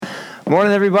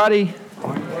Morning, everybody.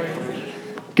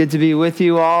 Good to be with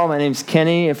you all. My name's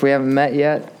Kenny. If we haven't met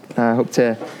yet, I hope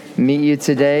to meet you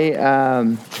today.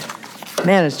 Man,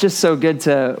 it's just so good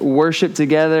to worship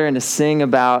together and to sing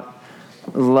about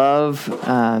love,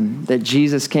 that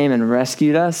Jesus came and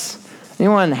rescued us.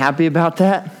 Anyone happy about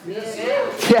that?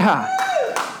 Yes.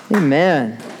 Yeah.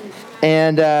 Amen.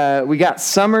 And we got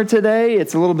summer today.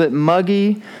 It's a little bit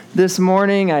muggy this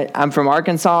morning. I'm from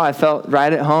Arkansas. I felt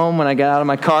right at home when I got out of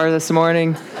my car this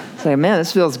morning. It's like, man,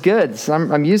 this feels good. So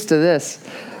I'm used to this.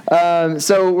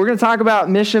 So we're going to talk about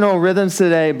missional rhythms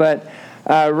today. But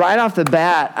right off the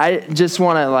bat, I just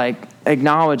want to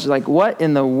acknowledge what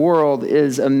in the world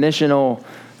is a missional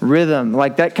rhythm?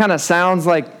 That kind of sounds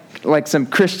like some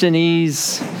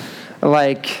Christianese,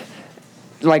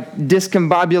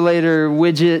 discombobulator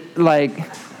widget,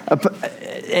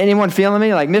 anyone feeling me?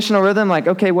 Missional rhythm,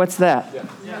 okay, what's that?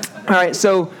 Yeah. All right,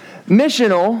 so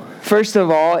missional, first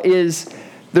of all, is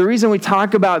the reason we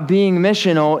talk about being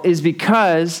missional is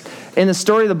because in the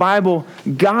story of the Bible,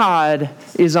 God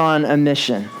is on a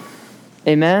mission.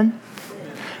 Amen?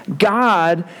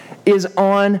 God is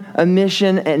on a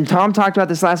mission, and Tom talked about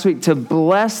this last week, to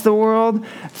bless the world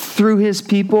through his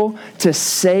people, to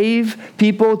save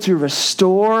people, to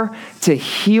restore, to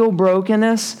heal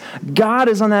brokenness. God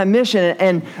is on that mission,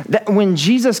 and when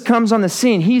Jesus comes on the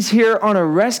scene, he's here on a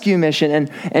rescue mission,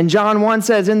 and John 1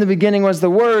 says, in the beginning was the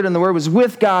Word, and the Word was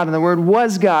with God, and the Word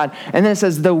was God, and then it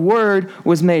says, the Word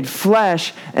was made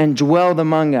flesh and dwelled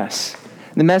among us.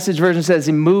 The Message version says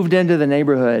he moved into the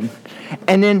neighborhood.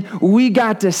 And then we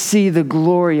got to see the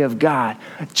glory of God.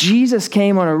 Jesus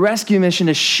came on a rescue mission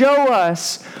to show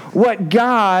us what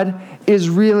God is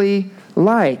really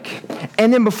like.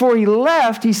 And then before he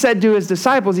left, he said to his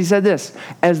disciples, he said this,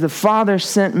 as the Father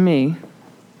sent me,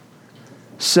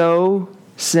 so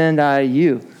send I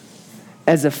you.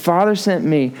 As the Father sent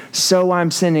me, so I'm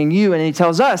sending you. And he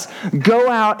tells us, go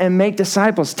out and make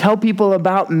disciples. Tell people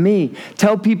about me.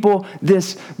 Tell people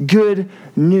this good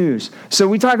news. So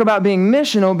we talk about being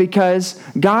missional because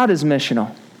God is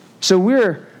missional. So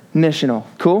we're missional.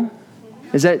 Cool?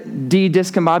 Is that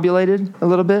discombobulated a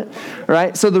little bit? All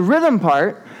right. So the rhythm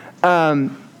part,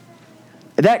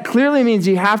 that clearly means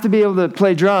you have to be able to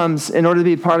play drums in order to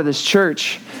be part of this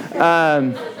church.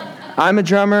 I'm a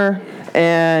drummer.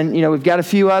 And, we've got a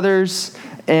few others,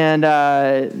 and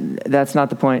that's not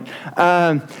the point.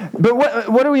 But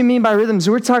what do we mean by rhythms?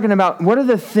 We're talking about what are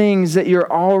the things that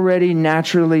you're already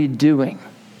naturally doing,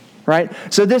 right?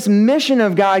 So this mission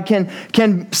of God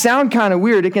can sound kind of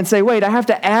weird. It can say, wait, I have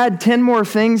to add 10 more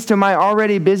things to my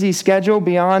already busy schedule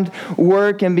beyond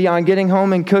work and beyond getting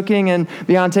home and cooking and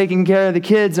beyond taking care of the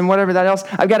kids and whatever that else.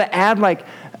 I've got to add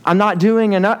I'm not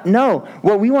doing enough. No,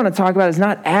 what we want to talk about is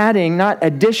not adding, not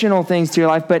additional things to your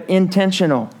life, but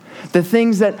intentional. The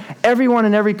things that everyone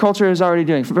in every culture is already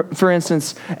doing. For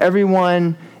instance,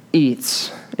 everyone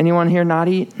eats. Anyone here not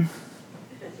eat?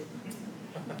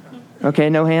 Okay,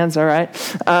 no hands, all right.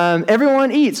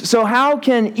 Everyone eats. So how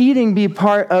can eating be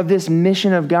part of this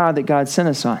mission of God that God sent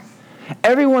us on?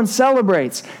 Everyone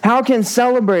celebrates. How can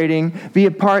celebrating be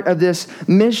a part of this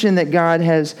mission that God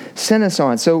has sent us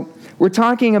on? So we're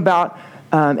talking about,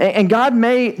 and God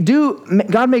may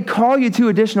call you to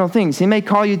additional things. He may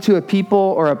call you to a people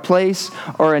or a place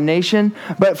or a nation.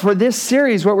 But for this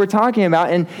series, what we're talking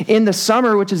about, and in the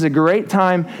summer, which is a great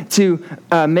time to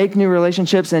make new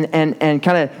relationships and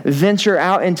kind of venture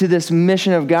out into this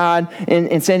mission of God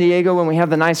in San Diego when we have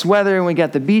the nice weather and we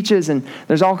got the beaches and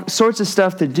there's all sorts of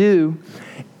stuff to do.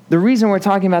 The reason we're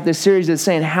talking about this series is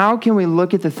saying, how can we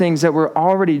look at the things that we're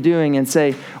already doing and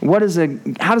say, how does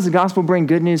the gospel bring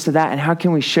good news to that, and how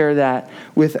can we share that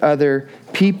with other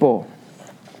people?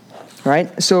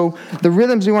 Right? So the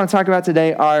rhythms we want to talk about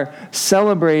today are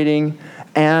celebrating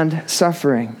and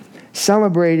suffering.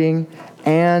 Celebrating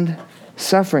and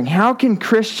suffering. How can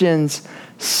Christians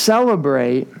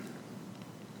celebrate,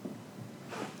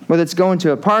 whether it's going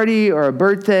to a party or a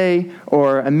birthday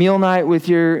or a meal night with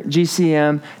your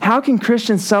GCM, how can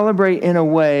Christians celebrate in a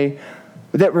way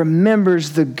that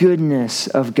remembers the goodness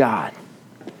of God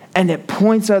and that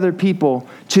points other people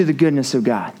to the goodness of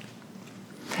God?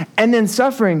 And then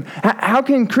suffering. How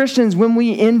can Christians, when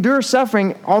we endure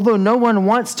suffering, although no one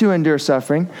wants to endure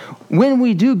suffering, when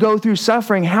we do go through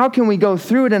suffering, how can we go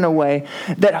through it in a way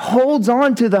that holds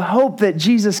on to the hope that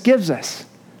Jesus gives us?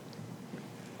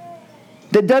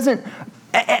 That doesn't,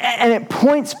 and it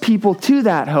points people to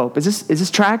that hope. Is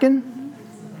this tracking?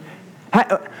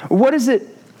 What does it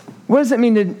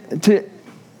mean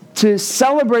to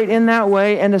celebrate in that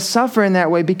way and to suffer in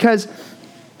that way? Because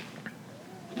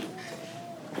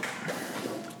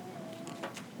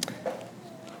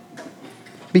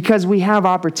because we have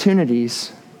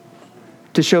opportunities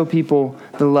to show people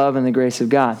the love and the grace of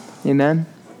God. Amen?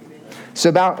 So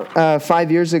about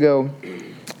 5 years ago,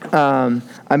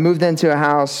 I moved into a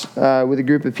house with a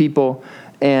group of people,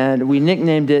 and we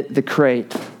nicknamed it The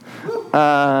Crate.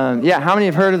 Yeah, how many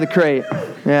have heard of The Crate?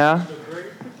 Yeah?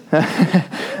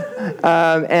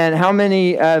 And how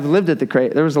many have lived at The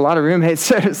Crate? There was a lot of roommates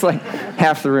there. It's like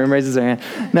half the room raises their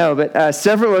hand. No, but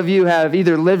several of you have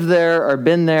either lived there or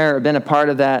been a part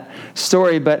of that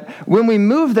story. But when we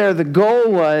moved there, the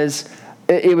goal was,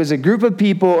 it was a group of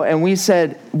people, and we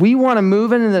said, we want to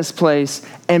move into this place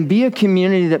and be a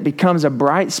community that becomes a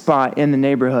bright spot in the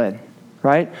neighborhood.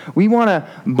 Right? We want to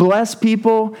bless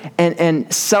people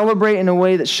and celebrate in a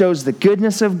way that shows the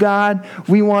goodness of God.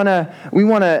 We want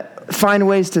to find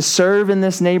ways to serve in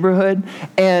this neighborhood.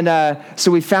 And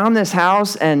so we found this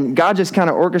house, and God just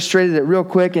kind of orchestrated it real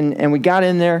quick, and we got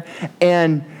in there.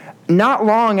 And not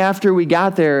long after we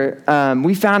got there,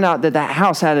 we found out that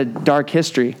house had a dark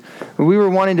history. We were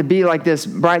wanting to be like this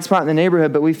bright spot in the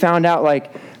neighborhood, but we found out,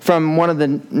 like, from one of the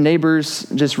neighbors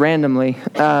just randomly,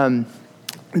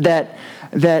 that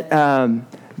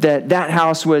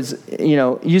house was,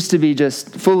 used to be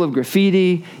just full of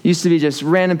graffiti, used to be just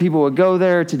random people would go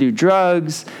there to do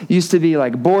drugs, used to be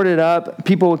like boarded up.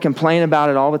 People would complain about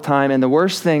it all the time. And the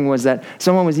worst thing was that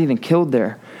someone was even killed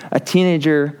there. A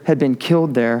teenager had been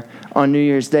killed there on New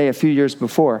Year's Day a few years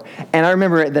before. And I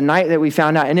remember the night that we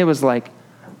found out, and it was like,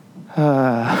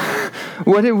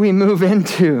 what did we move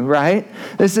into, right?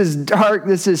 This is dark,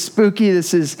 this is spooky,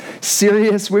 this is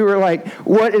serious. We were like,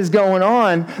 what is going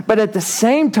on? But at the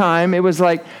same time, it was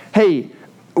like, hey,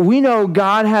 we know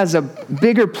God has a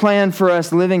bigger plan for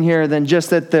us living here than just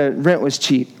that the rent was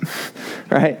cheap,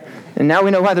 right? And now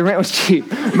we know why the rent was cheap.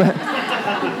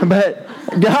 But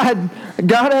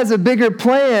God has a bigger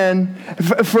plan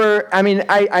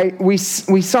we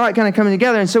saw it kind of coming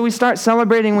together. And so we start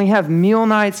celebrating. We have meal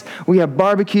nights. We have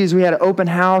barbecues. We had an open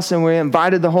house, and we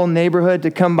invited the whole neighborhood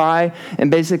to come by and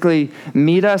basically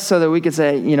meet us so that we could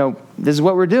say, this is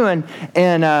what we're doing.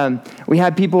 And we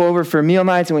had people over for meal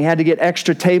nights, and we had to get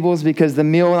extra tables because the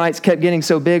meal nights kept getting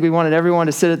so big. We wanted everyone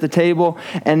to sit at the table.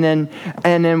 And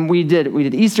then we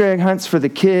did Easter egg hunts for the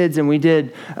kids, and we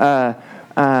did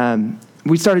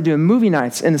we started doing movie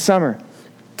nights in the summer.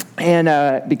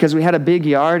 And because we had a big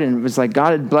yard, and it was like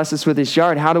God had blessed us with this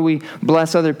yard, how do we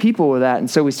bless other people with that? And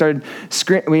so we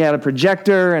had a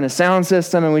projector and a sound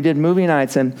system, and we did movie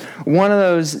nights. And one of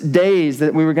those days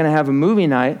that we were going to have a movie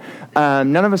night,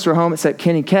 none of us were home except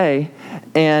Kenny K.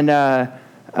 And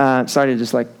sorry to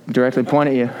just like directly point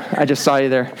at you. I just saw you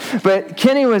there. But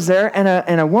Kenny was there,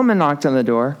 and a woman knocked on the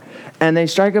door. And they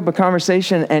strike up a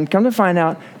conversation, and come to find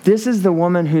out, this is the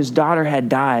woman whose daughter had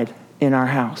died in our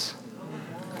house.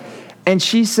 And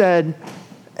she said,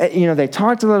 they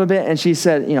talked a little bit, and she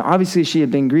said, obviously she had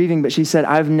been grieving, but she said,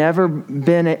 I've never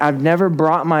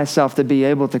brought myself to be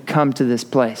able to come to this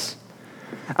place.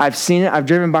 I've seen it. I've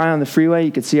driven by on the freeway.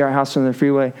 You could see our house from the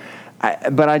freeway.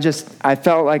 But I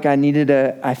felt like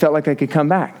I felt like I could come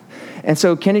back. And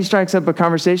so Kenny strikes up a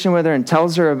conversation with her and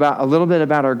tells her a little bit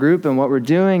about our group and what we're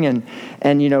doing. And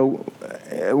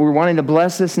we're wanting to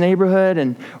bless this neighborhood.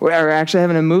 And we're actually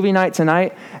having a movie night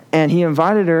tonight. And he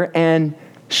invited her, and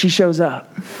she shows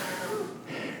up.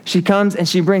 She comes, and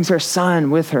she brings her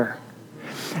son with her.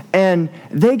 And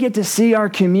they get to see our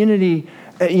community,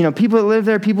 people that live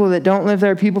there, people that don't live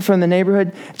there, people from the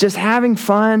neighborhood, just having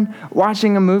fun,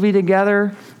 watching a movie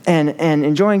together, and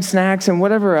enjoying snacks and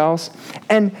whatever else.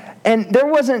 And there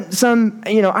wasn't some,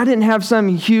 I didn't have some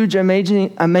huge,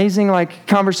 amazing like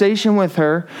conversation with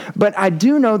her, but I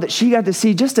do know that she got to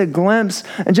see just a glimpse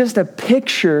and just a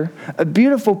picture, a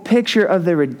beautiful picture of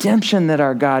the redemption that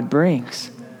our God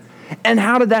brings. And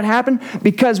how did that happen?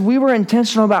 Because we were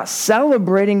intentional about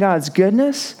celebrating God's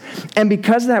goodness. And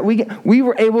because of that, we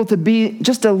were able to be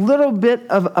just a little bit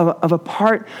of a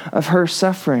part of her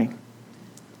suffering.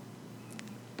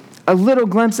 A little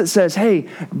glimpse that says, hey,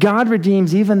 God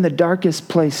redeems even the darkest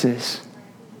places.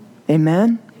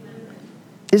 Amen?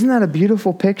 Isn't that a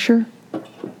beautiful picture?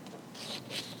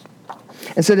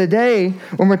 And so today,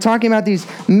 when we're talking about these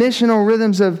missional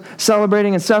rhythms of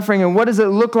celebrating and suffering, and what does it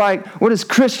look like? What does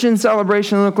Christian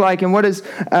celebration look like? And what does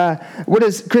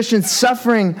Christian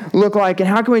suffering look like? And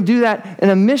how can we do that in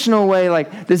a missional way?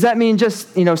 Like, does that mean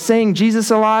just, saying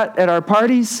Jesus a lot at our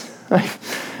parties?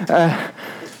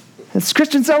 It's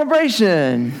Christian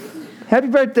celebration. Happy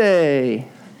birthday,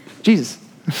 Jesus.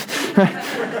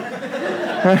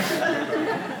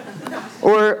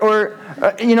 Or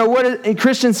what is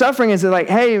Christian suffering? Is it like,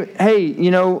 hey,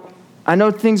 I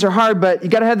know things are hard, but you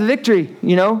got to have the victory.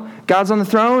 God's on the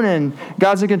throne and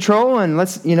God's in control, and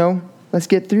let's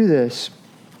get through this.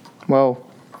 Well,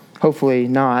 hopefully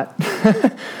not.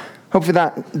 Hopefully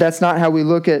that's not how we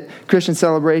look at Christian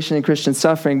celebration and Christian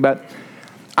suffering, but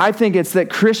I think it's that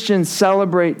Christians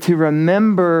celebrate to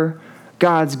remember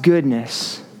God's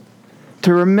goodness,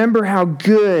 to remember how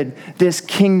good this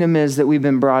kingdom is that we've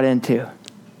been brought into,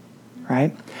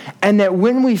 right? And that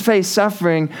when we face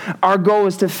suffering, our goal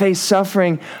is to face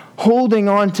suffering holding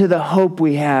on to the hope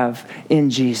we have in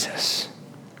Jesus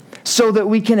so that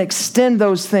we can extend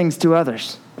those things to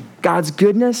others. God's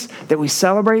goodness that we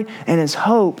celebrate and His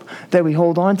hope that we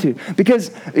hold on to.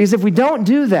 Because if we don't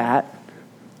do that,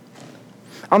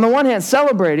 on the one hand,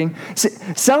 celebrating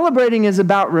is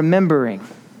about remembering.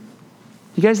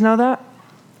 You guys know that?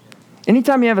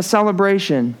 Anytime you have a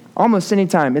celebration, almost any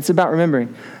time, it's about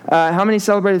remembering. How many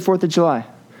celebrated 4th of July?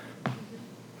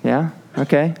 Yeah?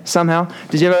 Okay. Somehow.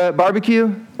 Did you have a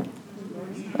barbecue?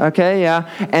 Okay, yeah.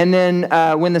 And then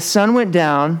when the sun went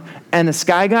down and the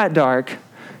sky got dark,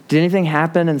 did anything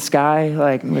happen in the sky?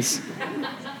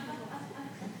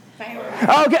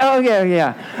 Okay,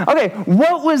 yeah. Okay,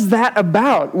 what was that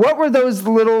about? What were those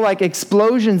little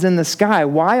explosions in the sky?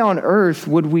 Why on earth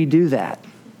would we do that?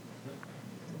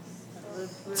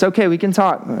 It's okay, we can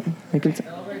talk.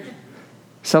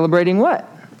 Celebrating what?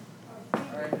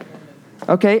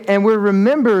 Okay, and we're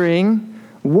remembering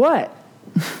what?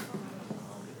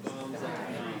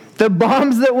 The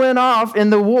bombs that went off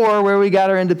in the war where we got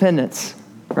our independence,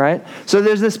 right? So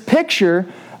there's this picture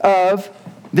of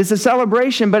this is a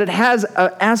celebration, but it has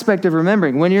an aspect of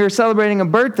remembering. When you're celebrating a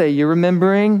birthday, you're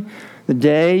remembering the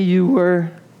day you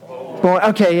were born.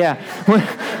 Okay, yeah.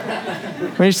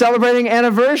 When you're celebrating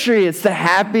anniversary, it's the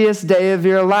happiest day of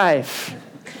your life,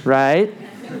 right?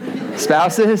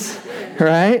 Spouses,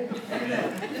 right?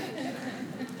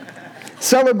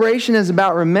 Celebration is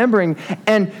about remembering,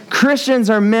 and Christians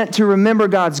are meant to remember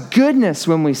God's goodness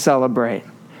when we celebrate,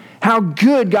 how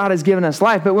good God has given us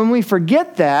life. But when we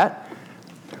forget that,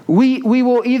 we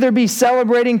will either be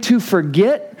celebrating to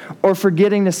forget or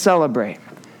forgetting to celebrate.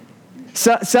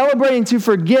 Celebrating to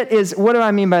forget is, what do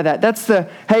I mean by that? That's hey,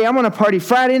 I'm going to party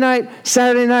Friday night,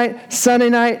 Saturday night, Sunday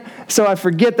night, so I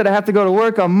forget that I have to go to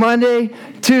work on Monday,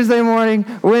 Tuesday morning,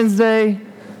 Wednesday,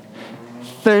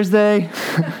 Thursday,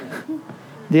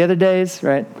 the other days,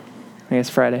 right? I guess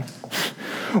Friday.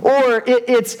 Or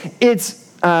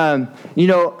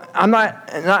I'm not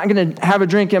going to have a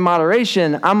drink in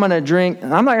moderation. I'm not going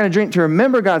to drink to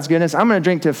remember God's goodness. I'm going to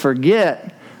drink to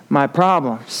forget my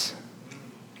problems.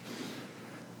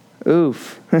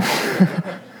 Oof.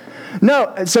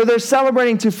 No, so there's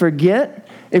celebrating to forget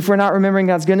if we're not remembering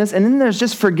God's goodness. And then there's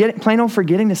just plain old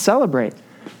forgetting to celebrate.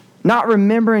 Not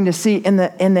remembering to see in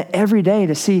the everyday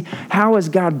to see how has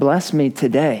God blessed me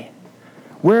today?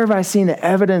 Where have I seen the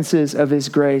evidences of His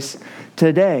grace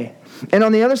today? And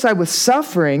on the other side with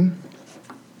suffering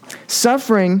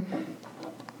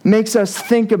makes us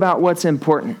think about what's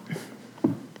important.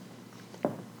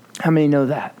 How many know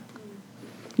that?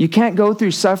 You can't go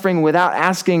through suffering without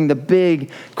asking the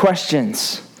big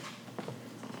questions,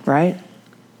 right?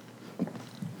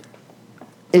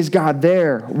 Is God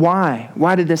there? Why?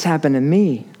 Why did this happen to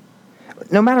me?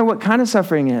 No matter what kind of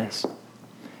suffering it is.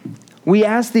 We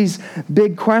ask these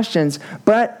big questions,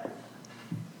 but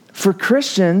for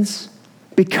Christians,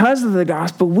 because of the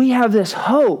gospel, we have this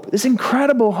hope, this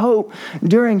incredible hope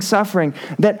during suffering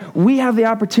that we have the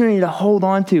opportunity to hold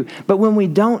on to. But when we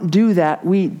don't do that,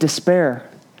 we despair.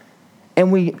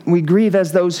 And we grieve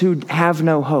as those who have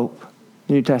no hope,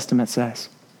 the New Testament says.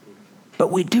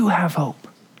 But we do have hope,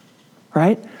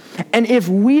 right? And if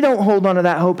we don't hold on to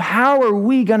that hope, how are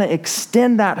we going to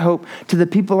extend that hope to the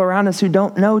people around us who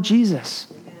don't know Jesus?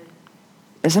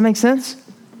 Does that make sense?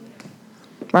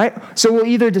 Right? So we'll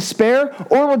either despair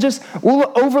or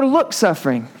we'll overlook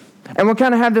suffering. And we'll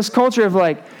kind of have this culture of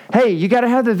hey, you got to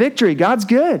have the victory. God's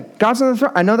good. God's on the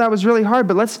throne. I know that was really hard,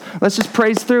 but let's just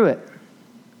praise through it.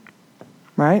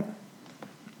 Right?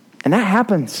 And that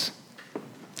happens.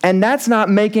 And that's not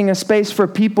making a space for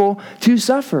people to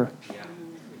suffer.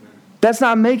 That's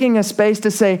not making a space to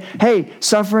say, hey,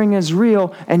 suffering is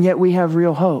real, and yet we have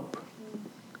real hope.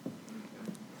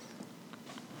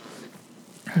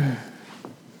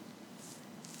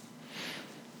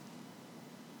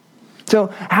 So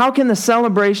how can the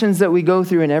celebrations that we go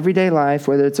through in everyday life,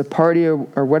 whether it's a party or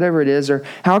whatever it is, or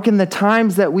how can the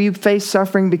times that we face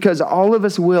suffering, because all of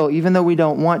us will, even though we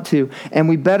don't want to, and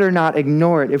we better not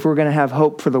ignore it if we're going to have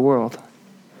hope for the world,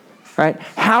 right?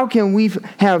 How can we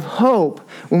have hope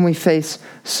when we face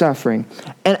suffering?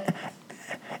 And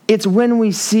It's when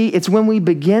we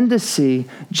begin to see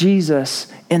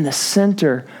Jesus in the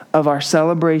center of our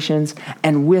celebrations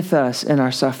and with us in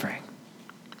our suffering.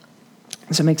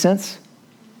 Does that make sense?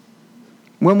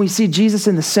 When we see Jesus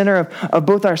in the center of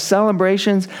both our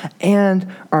celebrations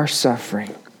and our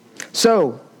suffering.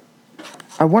 So,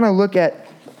 I want to look at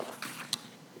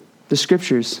the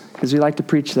scriptures, because we like to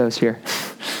preach those here.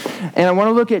 And I want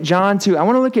to look at John 2. I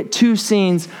want to look at two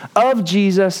scenes of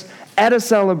Jesus at a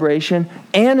celebration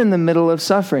and in the middle of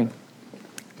suffering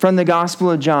from the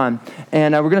Gospel of John.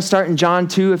 And we're going to start in John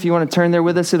 2. If you want to turn there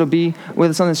with us, it'll be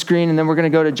with us on the screen. And then we're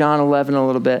going to go to John 11 a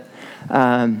little bit.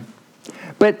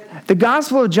 But the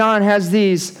Gospel of John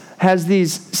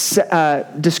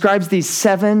describes these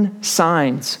 7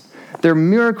 signs. They're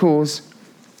miracles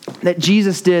that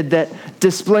Jesus did that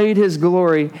displayed his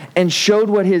glory and showed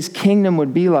what his kingdom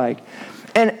would be like.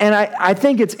 And I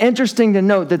think it's interesting to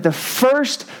note that the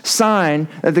first sign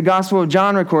that the Gospel of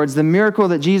John records, the miracle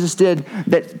that Jesus did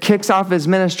that kicks off his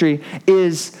ministry,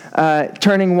 is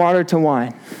turning water to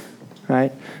wine,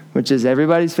 right? Which is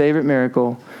everybody's favorite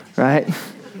miracle, right?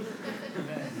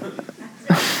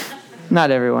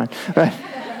 Not everyone, right?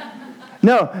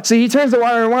 No, so he turns the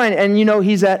water to wine, and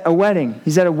he's at a wedding.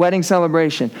 He's at a wedding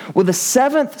celebration. Well, the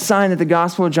 7th sign that the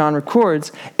Gospel of John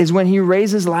records is when he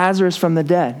raises Lazarus from the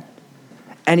dead,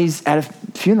 and he's at a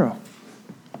funeral,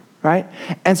 right?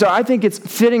 And so I think it's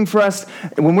fitting for us,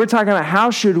 when we're talking about how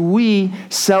should we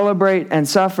celebrate and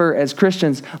suffer as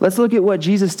Christians, let's look at what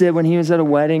Jesus did when he was at a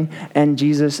wedding and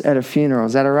Jesus at a funeral.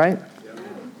 Is that all right?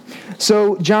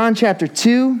 So John chapter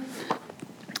 2,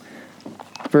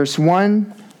 verse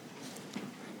 1.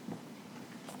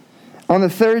 On the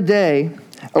 3rd day,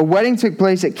 a wedding took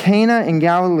place at Cana in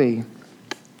Galilee.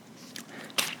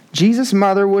 Jesus'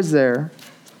 mother was there,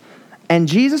 and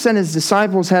Jesus and his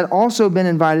disciples had also been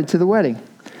invited to the wedding.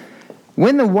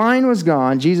 When the wine was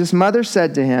gone, Jesus' mother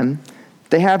said to him,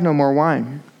 "They have no more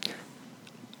wine."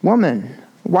 "Woman,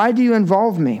 why do you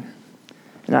involve me?"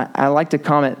 And I like to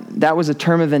comment, that was a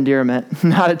term of endearment,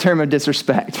 not a term of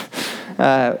disrespect.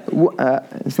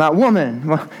 It's not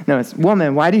woman. No, it's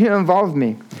woman, why do you involve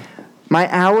me? My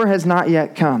hour has not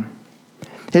yet come.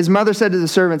 His mother said to the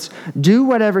servants, "Do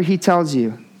whatever he tells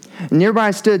you."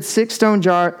 Nearby stood 6 stone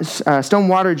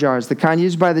water jars, the kind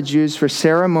used by the Jews for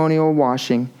ceremonial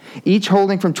washing, each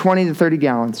holding from 20 to 30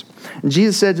 gallons. And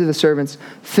Jesus said to the servants,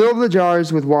 "Fill the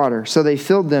jars with water." So they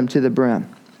filled them to the brim.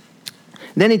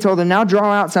 Then he told them, "Now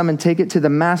draw out some and take it to the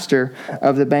master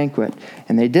of the banquet."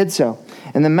 And they did so.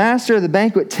 And the master of the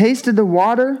banquet tasted the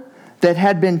water that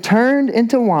had been turned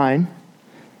into wine.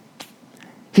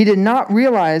 He did not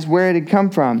realize where it had come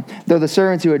from, though the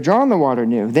servants who had drawn the water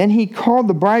knew. Then he called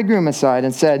the bridegroom aside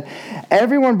and said,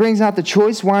 "Everyone brings out the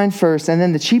choice wine first, and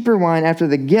then the cheaper wine after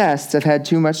the guests have had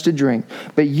too much to drink.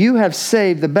 But you have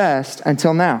saved the best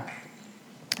until now."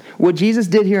 What Jesus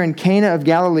did here in Cana of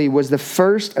Galilee was the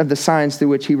first of the signs through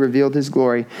which he revealed his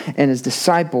glory, and his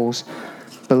disciples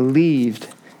believed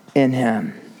in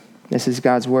him. This is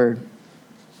God's word.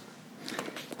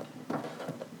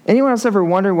 Anyone else ever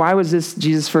wonder why was this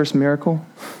Jesus' first miracle?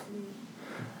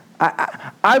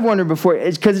 I've wondered before,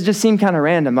 because it just seemed kind of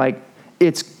random. Like,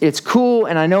 it's cool,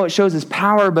 and I know it shows his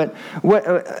power, but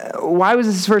why was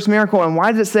this his first miracle? And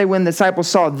why does it say when the disciples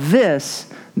saw this,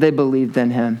 they believed in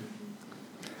him?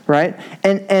 Right?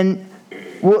 And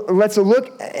let's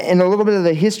look in a little bit of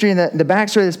the history and the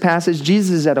backstory of this passage.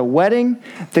 Jesus is at a wedding,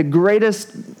 the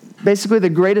greatest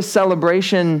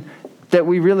celebration that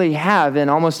we really have in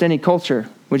almost any culture.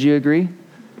 Would you agree?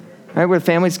 Right, where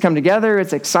families come together,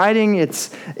 it's exciting.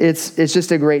 It's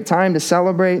just a great time to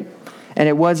celebrate, and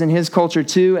it was in his culture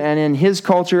too. And in his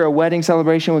culture, a wedding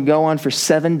celebration would go on for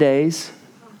 7 days.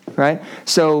 Right.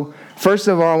 So first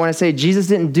of all, I want to say Jesus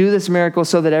didn't do this miracle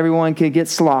so that everyone could get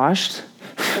sloshed.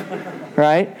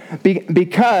 Right?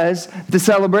 Because the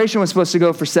celebration was supposed to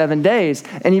go for 7 days,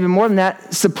 and even more than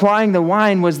that, supplying the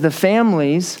wine was the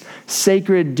family's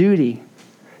sacred duty.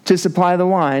 To supply the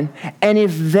wine. And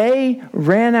if they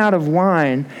ran out of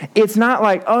wine, it's not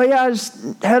like, oh yeah,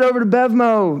 just head over to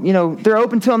Bevmo. They're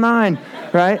open till 9,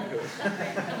 right?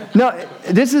 No,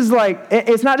 this is like,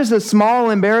 it's not just a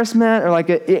small embarrassment or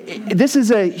this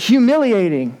is a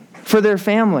humiliating for their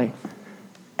family.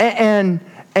 And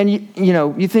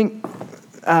you think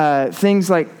things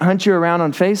like hunt you around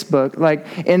on Facebook, like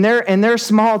in their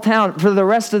small town for the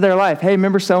rest of their life. Hey,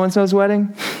 remember so-and-so's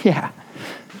wedding? Yeah.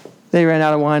 They ran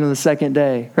out of wine on the 2nd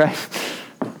day, right?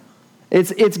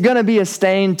 It's going to be a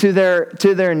stain to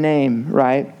their name,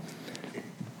 right?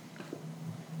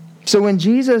 So when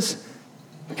Jesus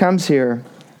comes here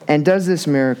and does this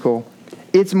miracle,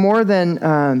 it's more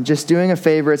than just doing a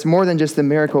favor. It's more than just the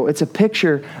miracle. It's a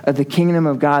picture of the kingdom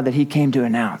of God that he came to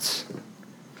announce.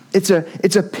 It's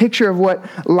a picture of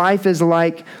what life is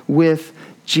like with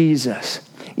Jesus.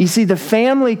 You see, the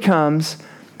family comes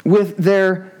with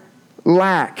their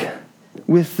lack,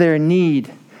 with their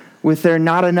need, with their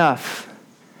not enough,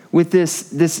 with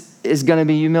this is going to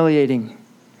be humiliating.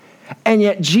 And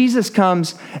yet Jesus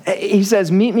comes, he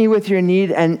says, meet me with your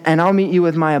need and I'll meet you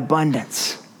with my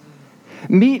abundance.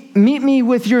 Meet me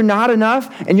with your not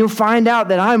enough and you'll find out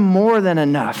that I'm more than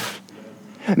enough.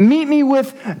 Meet me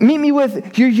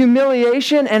with your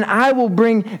humiliation and I will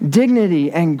bring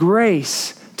dignity and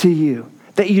grace to you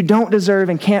that you don't deserve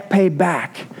and can't pay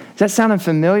back. Does that sound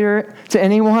familiar to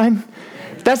anyone?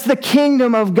 That's the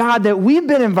kingdom of God that we've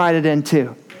been invited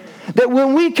into. That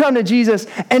when we come to Jesus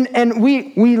and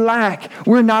we lack,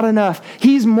 we're not enough.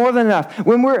 He's more than enough.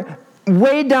 When we're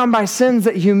weighed down by sins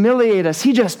that humiliate us,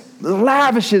 he just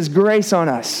lavishes grace on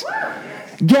us.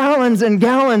 Gallons and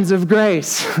gallons of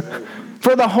grace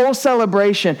for the whole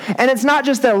celebration. And it's not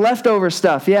just that leftover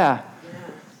stuff, yeah.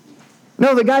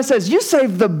 No, the guy says, you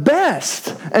saved the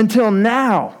best until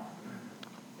now.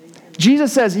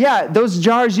 Jesus says, yeah, those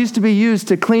jars used to be used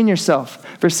to clean yourself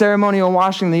for ceremonial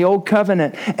washing, the old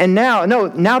covenant. And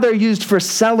now they're used for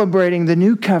celebrating the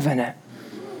new covenant.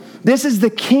 This is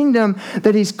the kingdom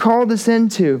that he's called us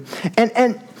into.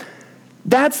 And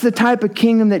that's the type of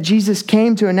kingdom that Jesus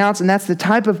came to announce, and that's the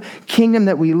type of kingdom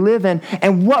that we live in.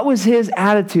 And what was his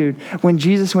attitude when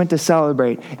Jesus went to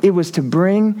celebrate? It was to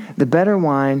bring the better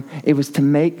wine. It was to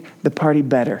make the party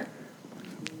better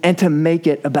and to make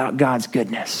it about God's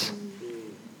goodness.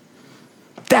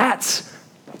 That's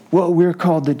what we're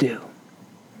called to do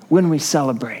when we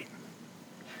celebrate.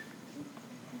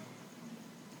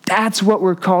 That's what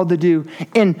we're called to do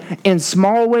in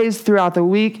small ways throughout the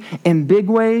week, in big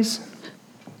ways.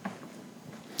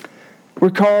 We're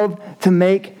called to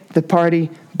make the party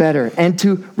better and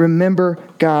to remember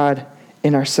God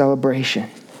in our celebration.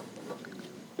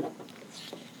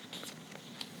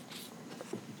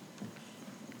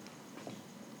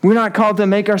 We're not called to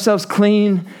make ourselves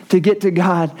clean to get to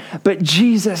God, but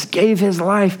Jesus gave his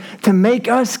life to make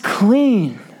us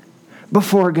clean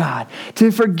before God,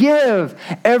 to forgive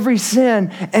every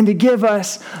sin and to give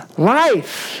us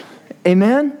life.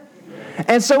 Amen?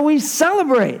 And so we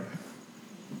celebrate.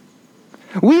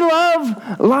 We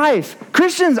love life.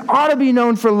 Christians ought to be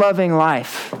known for loving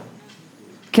life.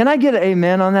 Can I get an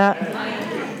amen on that?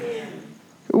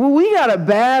 We got a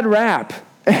bad rap.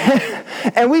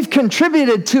 And we've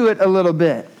contributed to it a little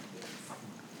bit.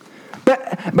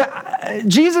 But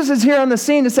Jesus is here on the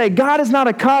scene to say God is not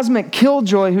a cosmic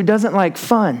killjoy who doesn't like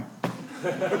fun.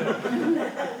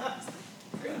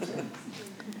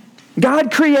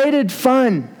 God created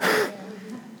fun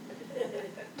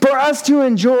for us to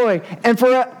enjoy and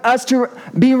for us to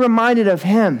be reminded of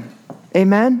him.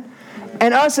 Amen?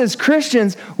 And us as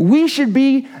Christians, we should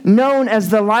be known as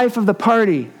the life of the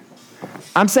party.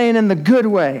 I'm saying in the good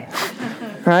way,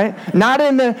 right? Not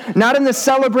in the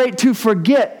celebrate to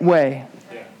forget way.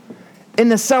 In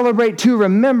the celebrate to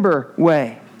remember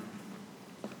way.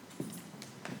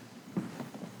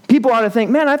 People ought to think,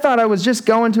 man, I thought I was just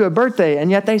going to a birthday, and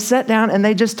yet they sat down and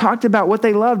they just talked about what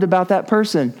they loved about that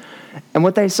person and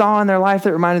what they saw in their life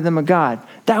that reminded them of God.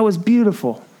 That was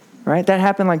beautiful, right? That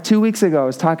happened like 2 weeks ago. I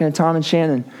was talking to Tom and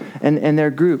Shannon and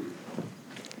their group.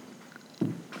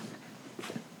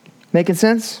 Making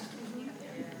sense?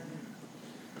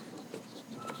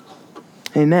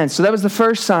 Amen. So that was the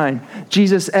first sign,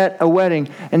 Jesus at a wedding.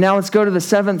 And now let's go to the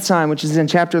seventh sign, which is in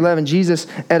chapter 11, Jesus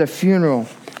at a funeral,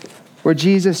 where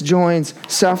Jesus joins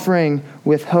suffering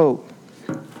with hope.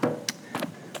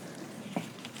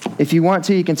 If you want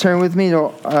to, you can turn with me.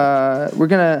 We're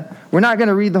not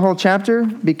gonna read the whole chapter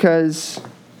because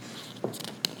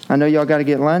I know y'all got to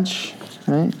get lunch,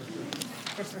 right?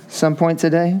 Some point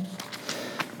today.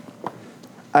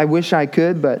 I wish I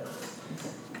could, but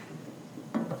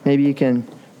maybe you can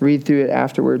read through it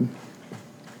afterward.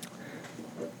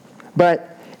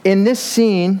 But in this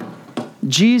scene,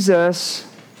 Jesus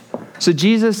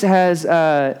has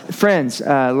friends,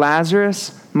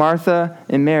 Lazarus, Martha,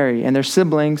 and Mary, and their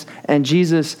siblings, and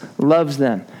Jesus loves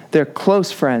them. They're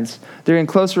close friends. They're in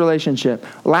close relationship.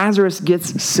 Lazarus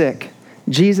gets sick.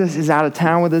 Jesus is out of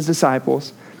town with his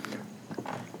disciples.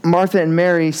 Martha and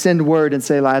Mary send word and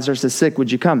say, Lazarus is sick,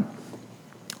 would you come?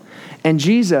 And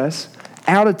Jesus,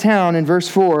 out of town in verse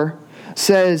 4,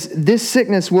 says, this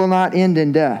sickness will not end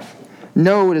in death.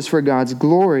 No, it is for God's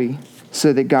glory,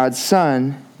 so that God's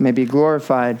Son may be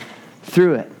glorified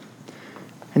through it.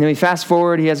 And then we fast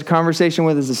forward, he has a conversation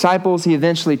with his disciples. He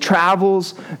eventually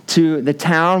travels to the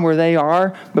town where they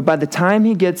are. But by the time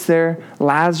he gets there,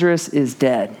 Lazarus is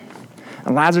dead.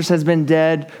 And Lazarus has been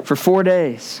dead for 4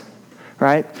 days,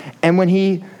 right? And when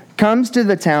he comes to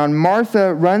the town,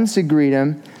 Martha runs to greet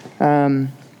him.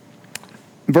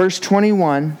 Verse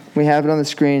 21, we have it on the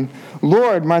screen.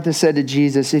 Lord, Martha said to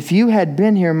Jesus, if you had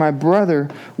been here, my brother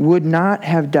would not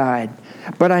have died.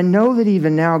 But I know that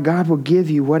even now God will give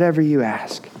you whatever you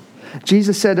ask.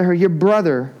 Jesus said to her, your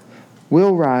brother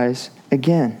will rise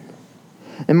again.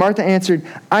 And Martha answered,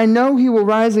 I know he will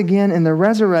rise again in the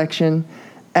resurrection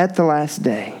at the last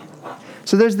day.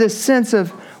 So there's this sense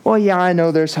of, well, yeah, I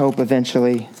know there's hope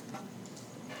eventually.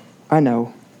 I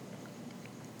know.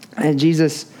 And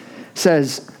Jesus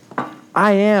says,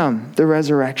 I am the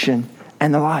resurrection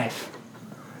and the life.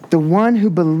 The one who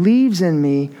believes in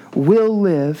me will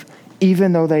live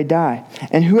even though they die.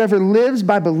 And whoever lives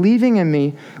by believing in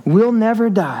me will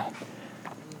never die.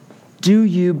 Do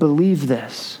you believe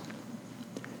this?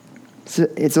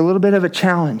 It's a little bit of a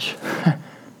challenge.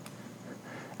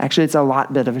 Actually, it's a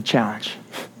lot bit of a challenge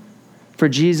for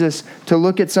Jesus to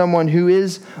look at someone who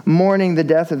is mourning the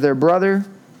death of their brother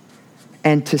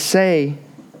and to say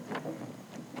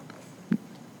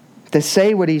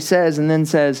what he says, and then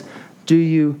says, do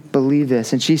you believe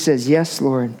this? And she says, yes,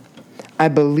 Lord. I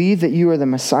believe that you are the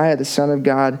Messiah, the Son of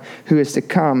God, who is to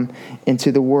come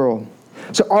into the world.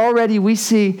 So already we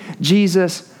see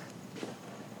Jesus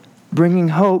bringing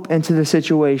hope into the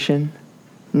situation,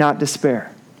 not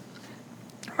despair.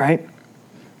 Right?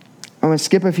 I'm going to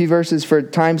skip a few verses for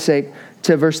time's sake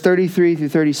to verse 33 through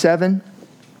 37.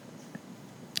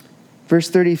 Verse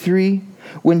 33,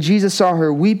 when Jesus saw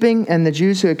her weeping and the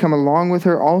Jews who had come along with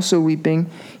her also weeping,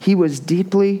 he was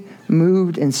deeply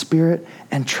moved in spirit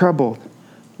and troubled.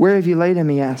 Where have you laid him?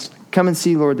 He asked. Come and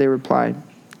see, Lord, they replied.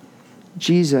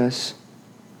 Jesus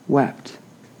wept.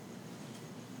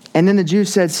 And then the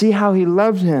Jews said, see how he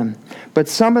loved him. But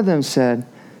some of them said,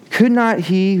 could not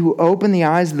he who opened the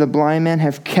eyes of the blind man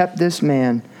have kept this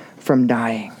man from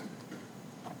dying?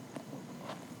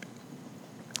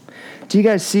 Do you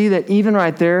guys see that even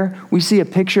right there, we see a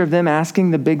picture of them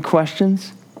asking the big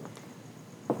questions?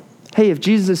 Hey, if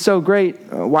Jesus is so great,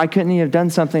 why couldn't he have done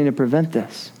something to prevent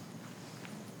this?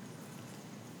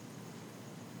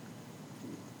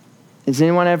 Has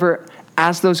anyone ever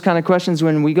asked those kind of questions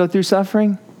when we go through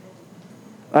suffering?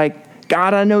 Like,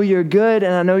 God, I know you're good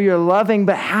and I know you're loving,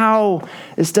 but how?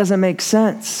 This doesn't make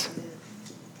sense.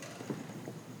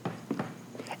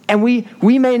 And we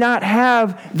may not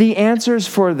have the answers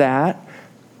for that.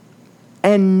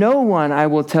 And no one, I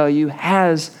will tell you,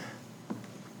 has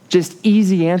just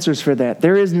easy answers for that.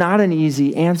 There is not an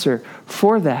easy answer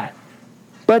for that.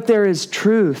 But there is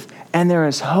truth and there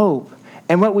is hope.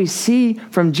 And what we see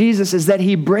from Jesus is that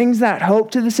he brings that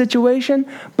hope to the situation.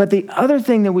 But the other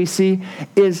thing that we see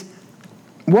is,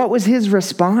 what was his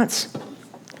response?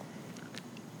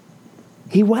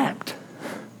 He wept.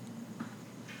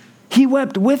 He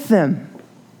wept with them.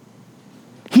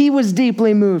 He was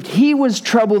deeply moved. He was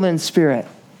troubled in spirit.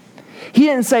 He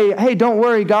didn't say, hey, don't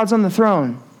worry, God's on the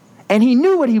throne. And he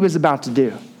knew what he was about to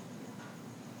do.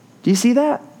 Do you see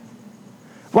that?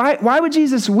 Why would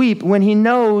Jesus weep when he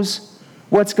knows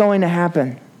what's going to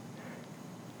happen?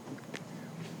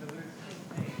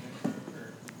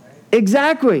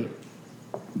 Exactly.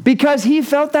 Because he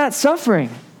felt that suffering.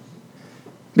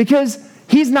 Because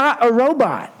he's not a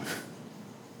robot.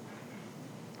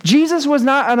 Jesus was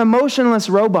not an emotionless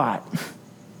robot.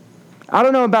 I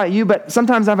don't know about you, but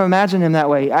sometimes I've imagined him that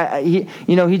way.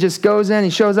 He just goes in, he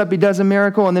shows up, he does a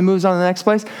miracle, and then moves on to the next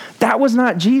place. That was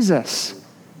not Jesus.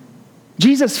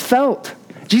 Jesus felt.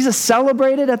 Jesus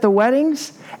celebrated at the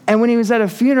weddings, and when he was at a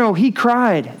funeral, he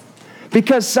cried.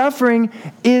 Because suffering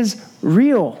is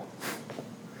real.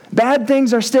 Bad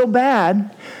things are still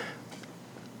bad,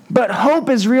 but hope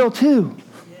is real too.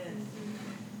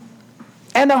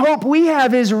 And the hope we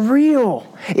have is real.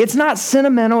 It's not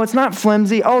sentimental. It's not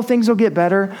flimsy. Oh, things will get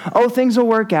better. Oh, things will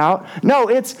work out. No,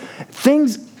 it's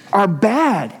things are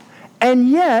bad. And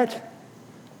yet,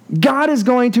 God is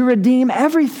going to redeem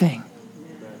everything.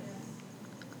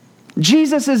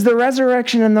 Jesus is the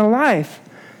resurrection and the life.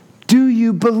 Do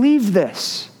you believe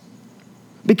this?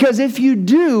 Because if you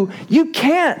do, you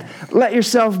can't let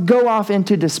yourself go off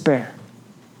into despair.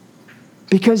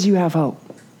 Because you have hope.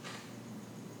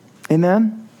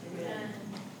 Amen? Amen?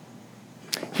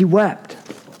 He wept.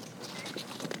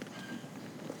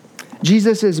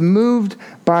 Jesus is moved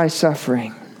by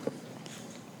suffering.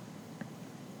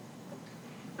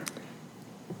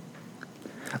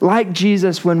 like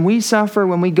Jesus, when we suffer,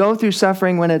 when we go through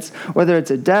suffering, whether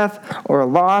it's a death or a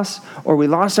loss, or we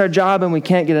lost our job and we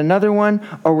can't get another one,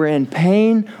 or we're in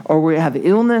pain, or we have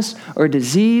illness or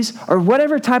disease, or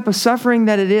whatever type of suffering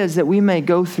that it is that we may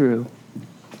go through,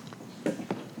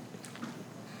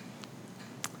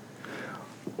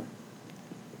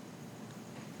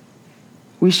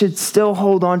 we should still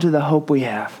hold on to the hope we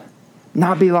have,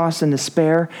 not be lost in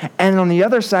despair. And on the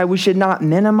other side, we should not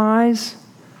minimize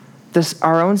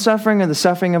our own suffering or the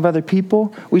suffering of other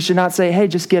people. We should not say, hey,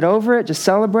 just get over it, just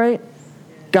celebrate.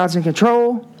 God's in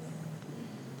control.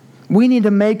 We need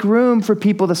to make room for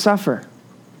people to suffer.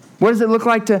 What does it look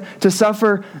like to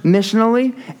suffer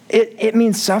missionally? It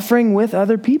means suffering with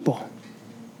other people.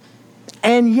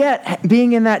 And yet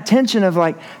being in that tension of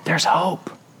like, there's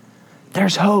hope.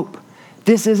 There's hope.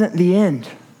 This isn't the end.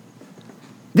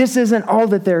 This isn't all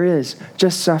that there is,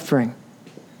 just suffering.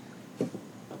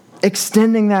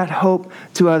 Extending that hope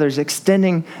to others,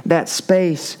 extending that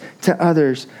space to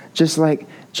others, just like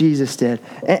Jesus did.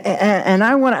 And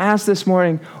I want to ask this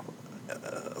morning,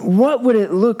 what would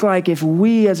it look like if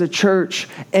we as a church,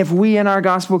 if we in our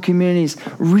gospel communities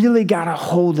really got a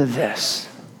hold of this?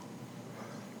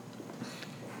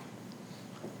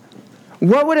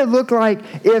 What would it look like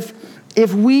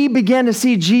if we began to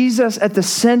see Jesus at the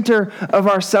center of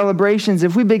our celebrations,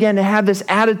 if we began to have this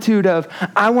attitude of,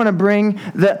 I want to bring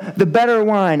the better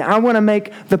wine, I want to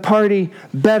make the party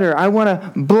better, I want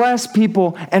to bless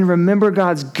people and remember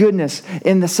God's goodness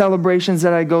in the celebrations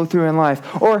that I go through in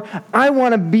life, or I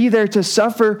want to be there to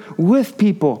suffer with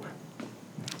people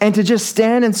and to just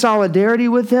stand in solidarity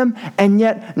with them and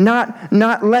yet not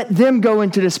let them go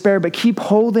into despair, but keep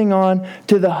holding on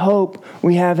to the hope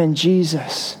we have in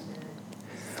Jesus.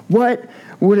 What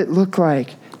would it look like?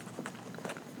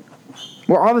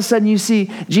 Where all of a sudden you see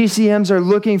GCMs are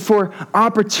looking for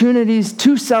opportunities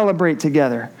to celebrate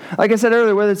together. Like I said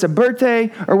earlier, whether it's a birthday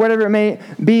or whatever it may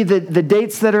be, the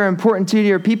dates that are important to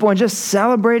your people, and just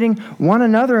celebrating one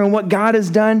another and what God has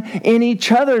done in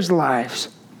each other's lives.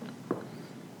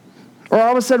 Or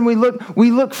all of a sudden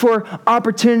we look for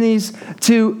opportunities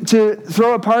to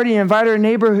throw a party and invite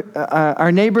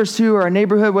our neighbors to, or our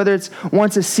neighborhood, whether it's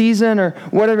once a season or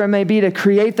whatever it may be, to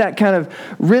create that kind of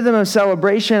rhythm of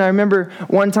celebration. I remember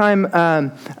one time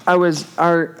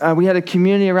we had a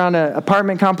community around an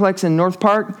apartment complex in North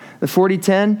Park, the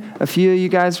 4010. A few of you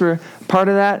guys were part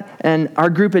of that, and our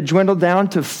group had dwindled down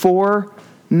to 4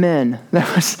 men.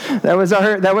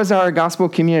 That was our gospel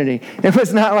community. It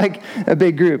was not like a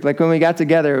big group. Like when we got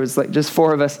together, it was like just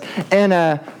 4 of us. And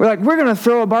we're going to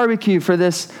throw a barbecue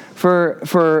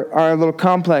for our little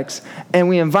complex. And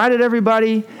we invited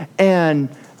everybody, and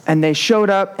they showed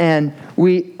up, and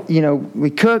we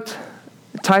cooked.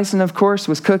 Tyson, of course,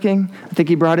 was cooking. I think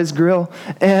he brought his grill.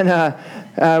 And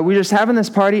we were just having this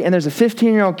party, and there's a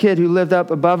 15-year-old kid who lived up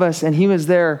above us, and he was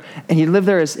there, and he lived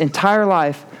there his entire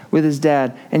life with his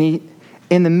dad. And he,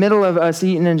 in the middle of us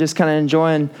eating and just kind of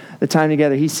enjoying the time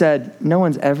together, he said, no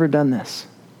one's ever done this.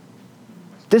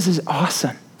 This is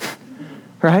awesome.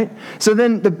 Right? So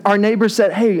then our neighbors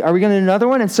said, hey, are we going to do another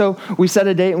one? And so we set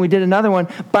a date and we did another one.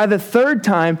 By the 3rd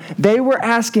time, they were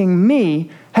asking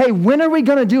me, hey, when are we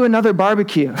going to do another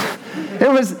barbecue? It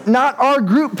was not our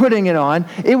group putting it on.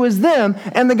 It was them.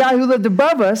 And the guy who lived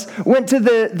above us went to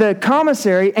the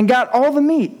commissary and got all the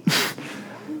meat.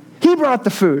 He brought the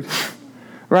food,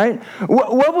 right?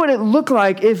 What would it look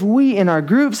like if we in our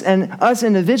groups and us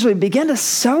individually began to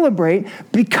celebrate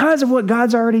because of what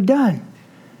God's already done?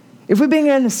 If we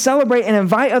began to celebrate and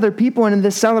invite other people into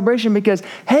this celebration because,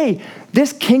 hey,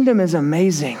 this kingdom is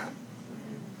amazing.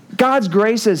 God's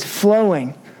grace is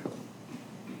flowing.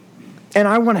 And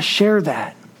I want to share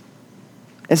that.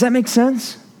 Does that make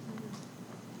sense?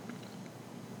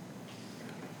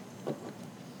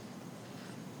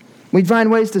 We'd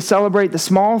find ways to celebrate the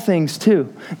small things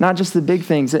too, not just the big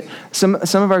things. Some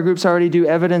of our groups already do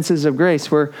evidences of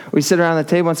grace, where we sit around the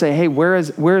table and say, hey, where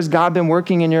has God been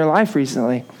working in your life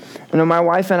recently? My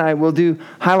wife and I will do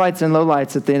highlights and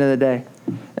lowlights at the end of the day.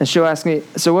 And she'll ask me,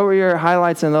 so what were your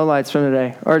highlights and lowlights from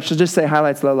today? Or she'll just say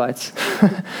highlights, lowlights.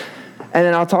 And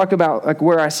then I'll talk about like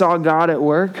where I saw God at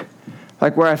work,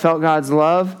 like where I felt God's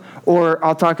love, or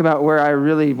I'll talk about where I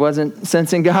really wasn't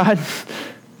sensing God,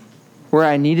 where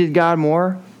I needed God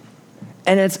more.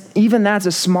 And that's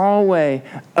a small way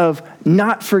of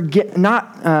not forgetting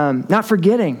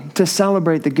to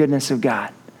celebrate the goodness of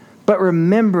God, but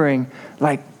remembering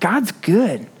like God's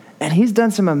good and he's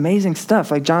done some amazing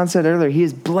stuff. Like John said earlier, he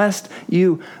has blessed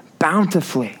you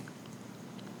bountifully.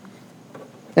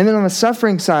 And then on the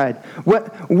suffering side,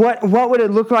 what would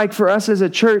it look like for us as a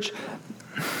church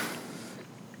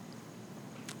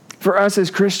for us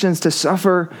as Christians to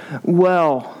suffer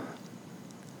well.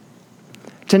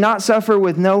 To not suffer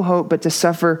with no hope, but to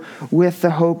suffer with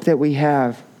the hope that we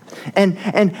have. And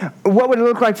what would it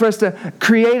look like for us to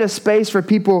create a space for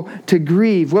people to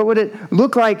grieve? What would it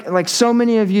look like so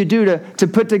many of you do, to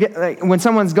put together, like when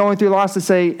someone's going through loss, to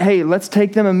say, hey, let's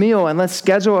take them a meal and let's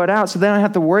schedule it out so they don't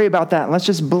have to worry about that. Let's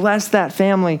just bless that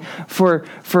family for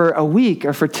a week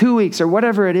or for 2 weeks or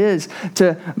whatever it is,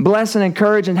 to bless and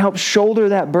encourage and help shoulder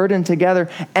that burden together.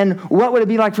 And what would it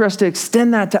be like for us to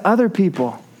extend that to other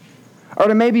people? Or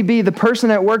to maybe be the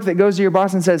person at work that goes to your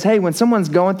boss and says, hey, when someone's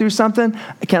going through something,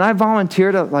 can I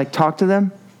volunteer to talk to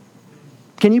them?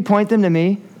 Can you point them to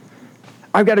me?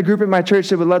 I've got a group at my church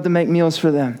that would love to make meals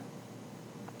for them.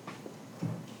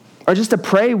 Or just to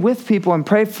pray with people and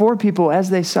pray for people as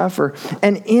they suffer.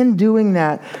 And in doing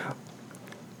that,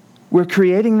 we're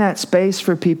creating that space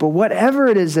for people, whatever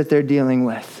it is that they're dealing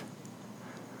with.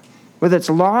 Whether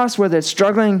it's loss, whether it's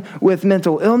struggling with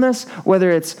mental illness, whether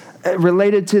it's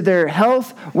related to their health,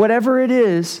 whatever it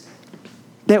is,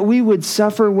 that we would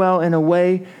suffer well in a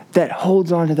way that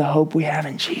holds on to the hope we have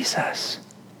in Jesus.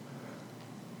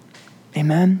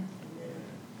 Amen?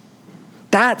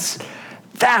 That's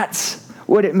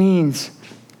what it means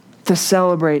to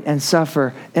celebrate and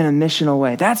suffer in a missional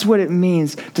way. That's what it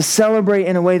means to celebrate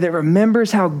in a way that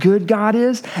remembers how good God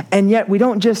is, and yet we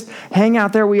don't just hang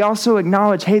out there. We also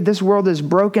acknowledge, hey, this world is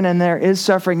broken and there is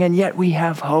suffering, and yet we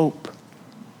have hope.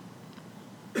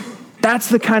 That's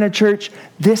the kind of church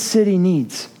this city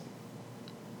needs.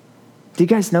 Do you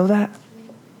guys know that?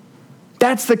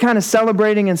 That's the kind of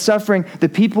celebrating and suffering the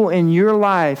people in your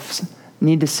lives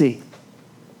need to see.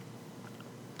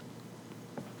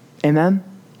 Amen?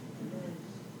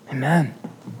 Amen.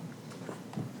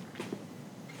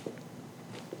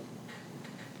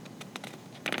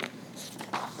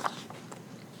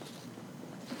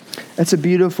 That's a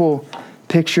beautiful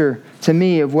picture to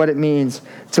me of what it means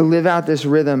to live out this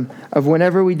rhythm of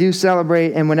whenever we do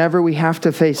celebrate and whenever we have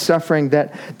to face suffering,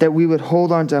 that we would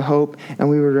hold on to hope and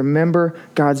we would remember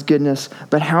God's goodness.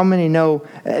 But how many know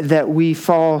that we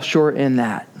fall short in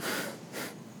that?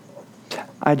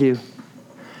 I do.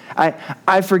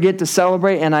 I forget to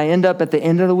celebrate, and I end up at the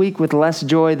end of the week with less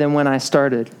joy than when I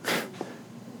started.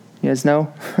 You guys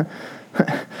know?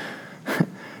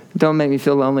 Don't make me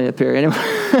feel lonely up here anyway.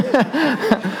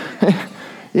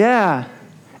 Yeah.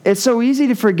 It's so easy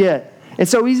to forget.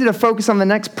 It's so easy to focus on the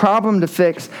next problem to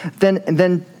fix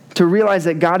than to realize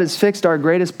that God has fixed our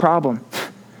greatest problem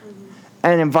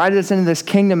and invited us into this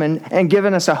kingdom and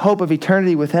given us a hope of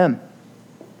eternity with Him.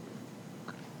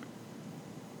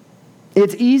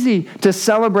 It's easy to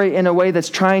celebrate in a way that's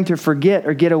trying to forget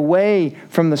or get away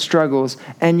from the struggles,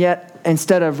 and yet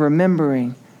instead of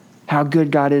remembering how good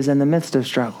God is in the midst of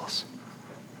struggles.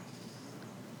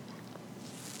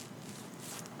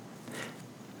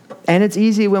 And it's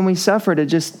easy when we suffer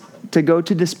to go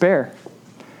to despair.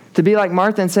 To be like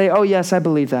Martha and say, oh yes, I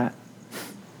believe that.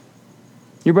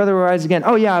 Your brother will rise again.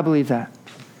 Oh yeah, I believe that.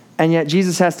 And yet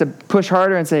Jesus has to push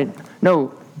harder and say,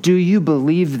 no, do you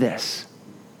believe this?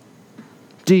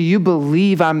 Do you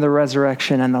believe I'm the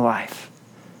resurrection and the life?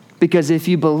 Because if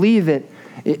you believe it,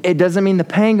 it doesn't mean the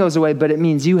pain goes away, but it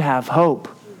means you have hope.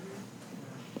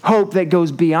 Hope that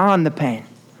goes beyond the pain.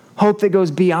 Hope that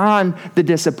goes beyond the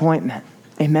disappointment.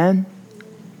 Amen?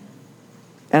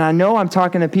 And I know I'm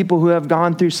talking to people who have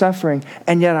gone through suffering,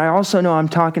 and yet I also know I'm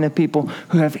talking to people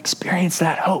who have experienced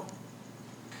that hope.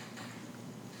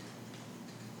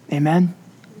 Amen?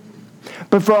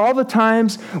 But for all the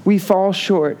times we fall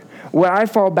short, what I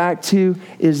fall back to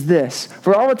is this.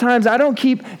 For all the times I don't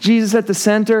keep Jesus at the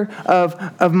center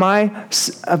of my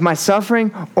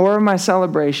suffering or my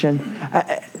celebration,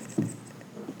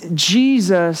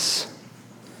 Jesus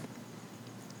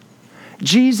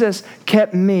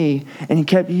kept me and He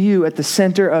kept you at the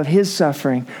center of His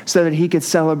suffering so that He could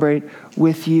celebrate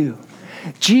with you.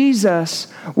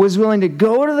 Jesus was willing to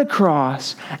go to the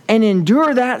cross and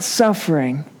endure that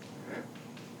suffering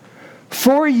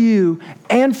for you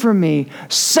and for me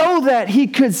so that He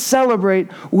could celebrate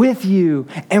with you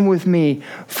and with me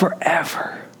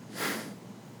forever.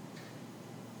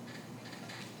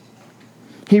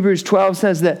 Hebrews 12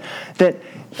 says that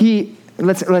He,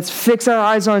 let's fix our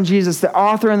eyes on Jesus, the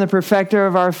author and the perfecter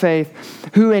of our faith,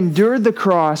 who endured the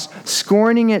cross,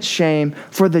 scorning its shame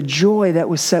for the joy that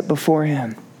was set before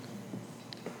Him.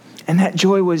 And that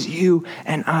joy was you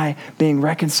and I being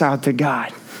reconciled to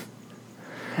God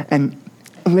and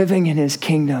living in His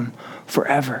kingdom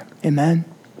forever. Amen?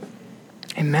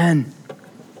 Amen.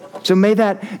 So may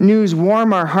that news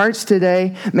warm our hearts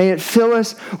today. May it fill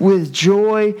us with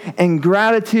joy and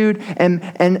gratitude. And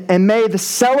may the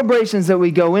celebrations that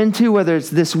we go into, whether it's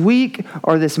this week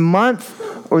or this month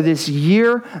or this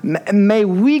year, may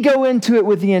we go into it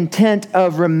with the intent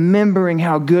of remembering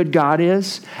how good God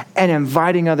is and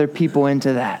inviting other people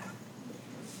into that,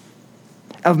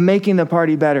 of making the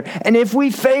party better. And if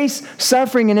we face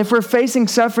suffering, and if we're facing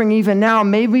suffering even now,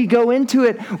 may we go into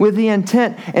it with the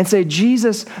intent and say,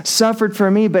 Jesus suffered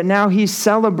for me, but now he's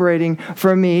celebrating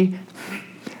for me.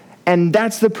 And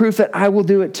that's the proof that I will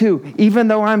do it too. Even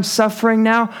though I'm suffering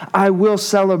now, I will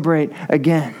celebrate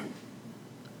again.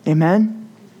 Amen?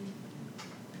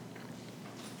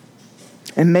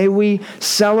 And may we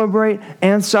celebrate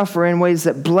and suffer in ways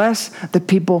that bless the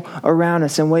people around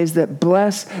us, in ways that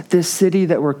bless this city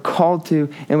that we're called to,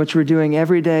 in which we're doing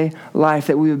everyday life,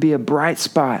 that we would be a bright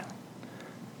spot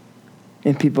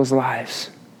in people's lives.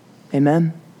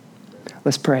 Amen?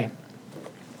 Let's pray.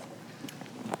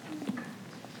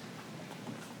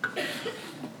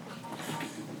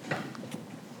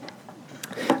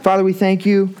 Father, we thank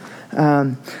you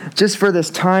just for this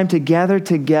time to gather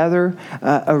together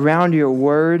around your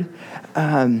word.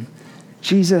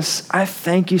 Jesus, I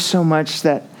thank you so much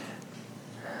that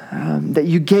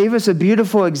you gave us a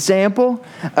beautiful example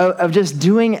of just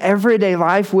doing everyday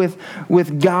life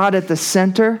with God at the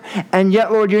center. And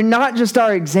yet, Lord, you're not just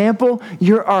our example,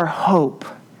 you're our hope.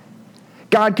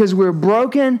 God, because we're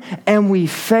broken and we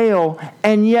fail,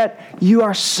 and yet you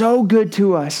are so good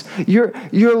to us. Your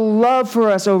love for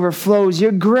us overflows.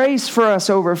 Your grace for us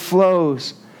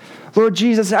overflows. Lord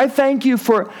Jesus, I thank you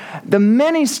for the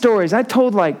many stories. I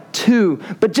told like 2,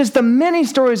 but just the many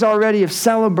stories already of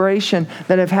celebration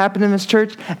that have happened in this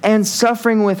church and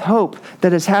suffering with hope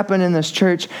that has happened in this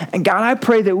church. And God, I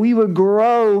pray that we would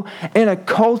grow in a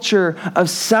culture of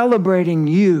celebrating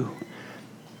you.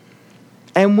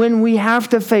 And when we have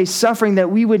to face suffering,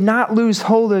 that we would not lose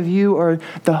hold of you or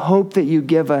the hope that you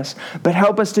give us, but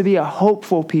help us to be a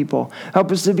hopeful people.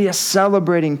 Help us to be a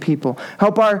celebrating people.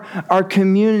 Help our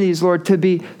communities, Lord, to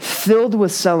be filled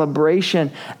with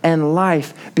celebration and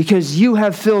life because you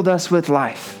have filled us with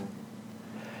life.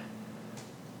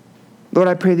 Lord,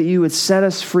 I pray that you would set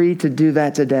us free to do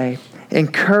that today.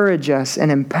 Encourage us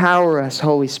and empower us,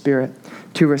 Holy Spirit,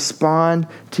 to respond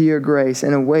to your grace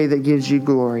in a way that gives you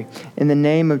glory. In the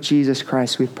name of Jesus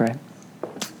Christ we pray.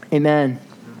 Amen.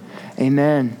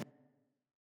 Amen.